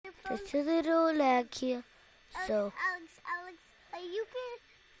Just a little lag here. So Alex, you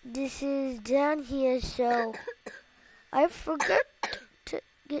can. this is down here, so I forgot to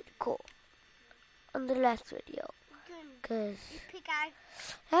get coal on the last video. Cause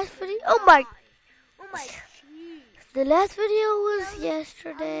last video, oh my, the last video was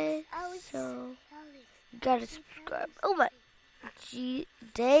yesterday, so you gotta subscribe. Oh my, gee,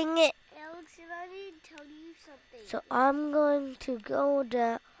 dang it. Alex, I need to tell you something. So I'm going to go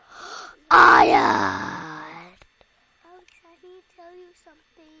to iron. Alex, I need to tell you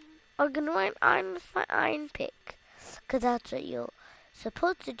something. I'm gonna find iron with my iron pick, cause that's what you're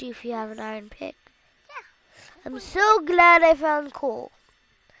supposed to do if you have an iron pick. Yeah. I'm so glad I found coal,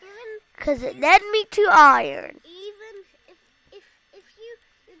 cause it led me to iron. Even if you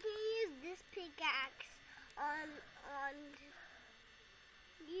can use this pickaxe on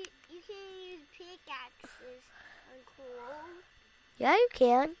you can use pickaxes on coal. Yeah, you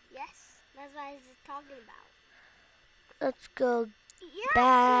can. Yes, that's what I was just talking about. Let's go Yeah,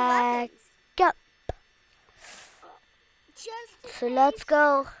 back up. So let's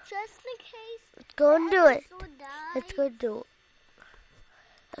go. Just in case. Let's go and do it. Episode dies. Let's go do it.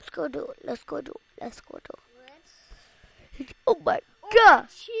 Let's go do it. Let's go do it. Let's go do it. Oh my God!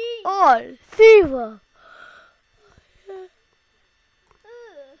 Cheese. Oh, fever!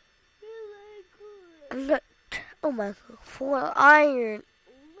 Oh my, for iron.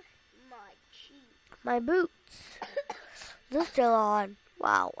 My cheese. My boots. They're still on.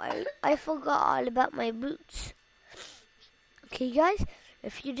 Wow, I forgot all about my boots. Okay, guys,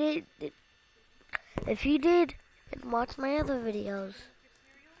 if you did, and watch my other videos,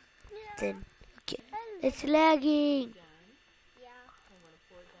 then okay, it's lagging. Yeah.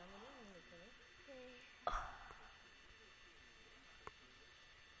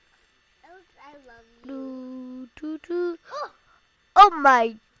 I love you. Oh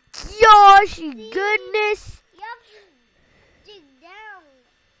my gosh, goodness. You have to dig down.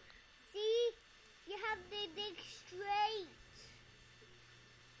 See? You have to dig straight.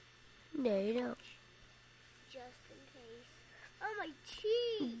 No, you don't. Just in case. Oh, my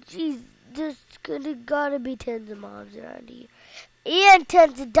cheese. Jeez, there's gotta be tons of mobs around here. And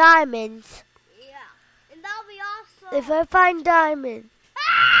tons of diamonds. Yeah. And that'll be awesome. If I find diamonds.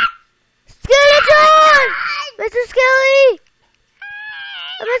 Skeleton! Mr. Skelly!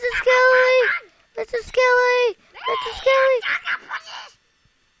 Mr. Skelly! Mr. Skelly! Mr. Skelly!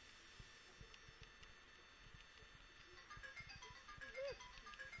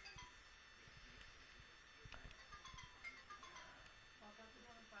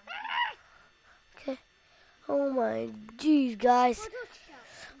 Okay. Oh my jeez, guys.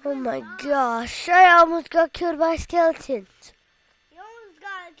 Oh my gosh. I almost got killed by skeletons. You almost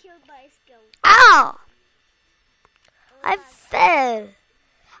got killed by a skeleton. Ow! I fell.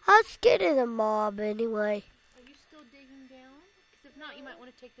 I was scared of the mob anyway. Are you still digging down? Because if not, you might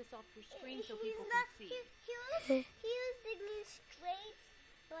want to take this off your screen so people not, can see. He was digging straight,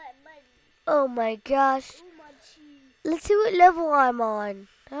 but Oh my gosh. oh my cheese. Let's see what level I'm on.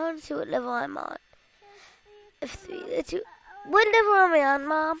 I want to see what level I'm on. Let's see. What level am I on,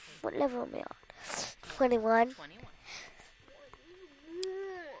 Mom? What level am I on? 21. 21.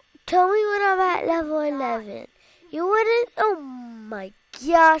 Tell me when I'm at level 11. You wouldn't? Oh my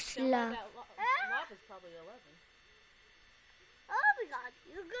gosh, Lava's love. probably 11. Oh my God,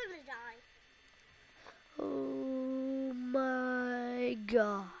 you're gonna die. Oh my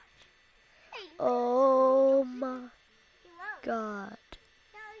god. Hey, Oh my you won't. god.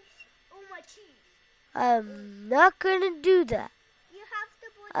 Oh my cheese. I'm not gonna do that. You have to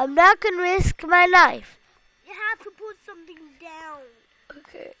put. I'm not gonna risk my life. You have to put something down.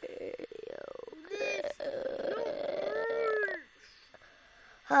 Okay. This.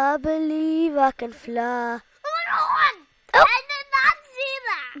 I believe I can fly. Hold on! Oh. I did not see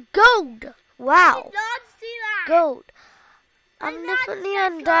that. Gold! I Wow. did not see that. Gold. I I'm did not definitely see that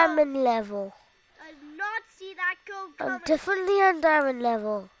on gold. diamond level. I did not see that gold I'm coming. definitely on diamond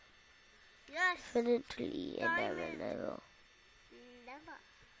level. Yes. Definitely on diamond Diamond. level. Never.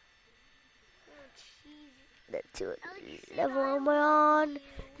 Oh, cheese. Let's see what Alex said level I am I love on? you.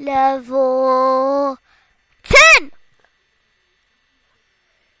 Level 10!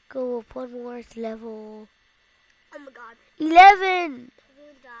 Go up one more, it's level Oh my God. 11! I'm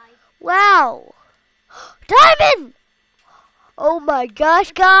gonna die. Wow! Diamond! Oh my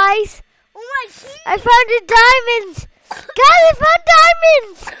gosh, guys! Oh my cheese. I found the diamonds! Guys, I found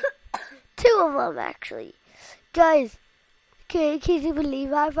diamonds! 2 of them, actually. Guys, can you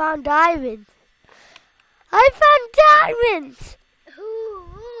believe I found diamonds? I found diamonds! Ooh,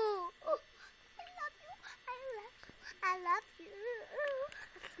 ooh, ooh. I love you. I love you.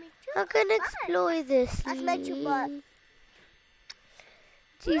 Let's make 2 I'm gonna explore this. That's my two butt.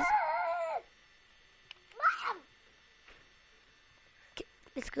 Jeez. Mom!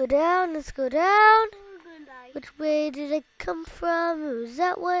 Let's go down. Let's go down. We're gonna die. Which way did I come from? It was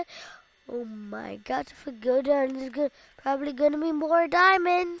that way. Oh my God! If we go down, there's probably gonna be more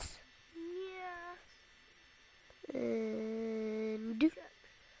diamonds. Yeah. And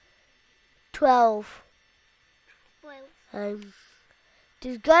 12. Well.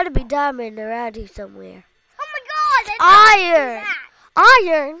 There's gotta be diamond around here somewhere. Oh my God! I didn't Iron. see that.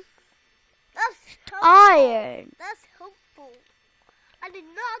 Iron. That's hopeful. Iron. That's hopeful. I did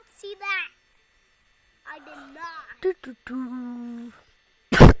not see that. I did not. Do, do, do.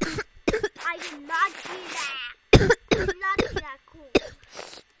 I did not see that. I did not see that. Cool.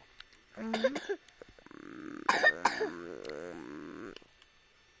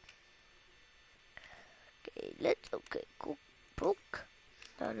 Okay, cool. Book.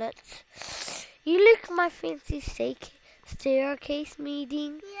 Now let's. You look at my fancy staircase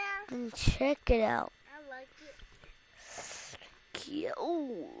meeting Yeah, and check it out. I like it.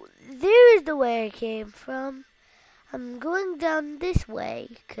 Oh, there is the way I came from. I'm going down this way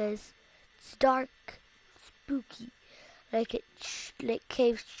because it's dark, spooky, like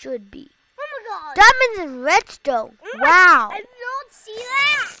caves should be. Oh my God! Diamonds and redstone. Wow, I did not see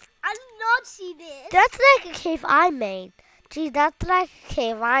that. I did not see this. that's like a cave I made. Gee, that's like a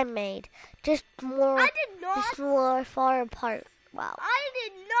cave I made. Just more, I did not. just more far apart. Wow. I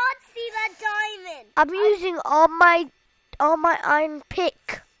did not see that diamond. I'm using all my iron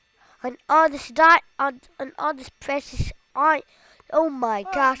pick on all this on all this precious iron. Oh my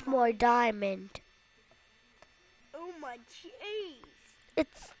gosh, more diamond. Oh my jeez.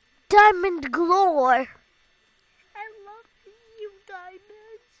 It's diamond galore. I love you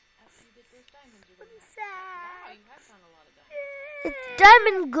diamonds. After you get those diamonds, you're I'm gonna wow, sad. you have found a lot of diamonds. It's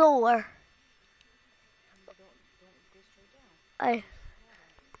diamond galore. Don't go straight down.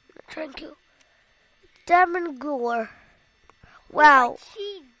 I'm trying to. Diamond galore. Wow.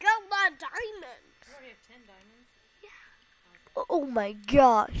 She got that diamond. You already have 10 diamonds. Oh my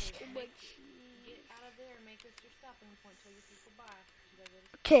gosh. Get out of there and make this your stopping point till you people buy. You gotta go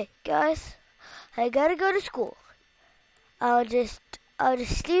to Okay, guys. I gotta go to school. I'll just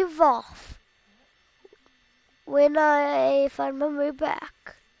leave off when I find my way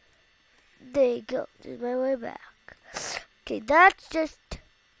back. There you go. There's my way back. Okay, that's just.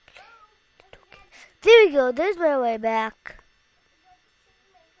 There we go. There's my way back.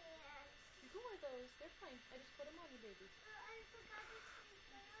 Who are those? They're fine. I just put them on you, baby.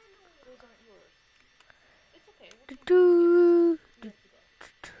 Those aren't yours. It's okay. We'll Do, do that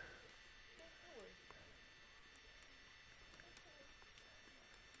today. No worries.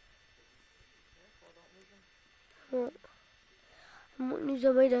 Careful, don't lose them. I won't use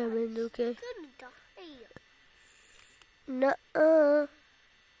all my diamonds, okay? Gonna die. Nuh-uh.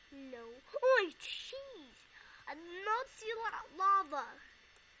 No. Oh my jeez. I did not see that lava.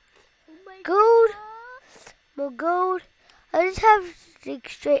 Oh my Gold. God. More gold. I just have to dig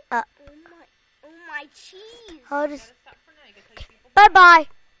straight up. Oh my jeez. I'll just. Gotta stop for now. You gotta take people. Bye-bye.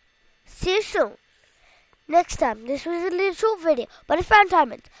 See you soon. Next time. This was a little short video, but I found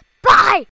diamonds. Bye!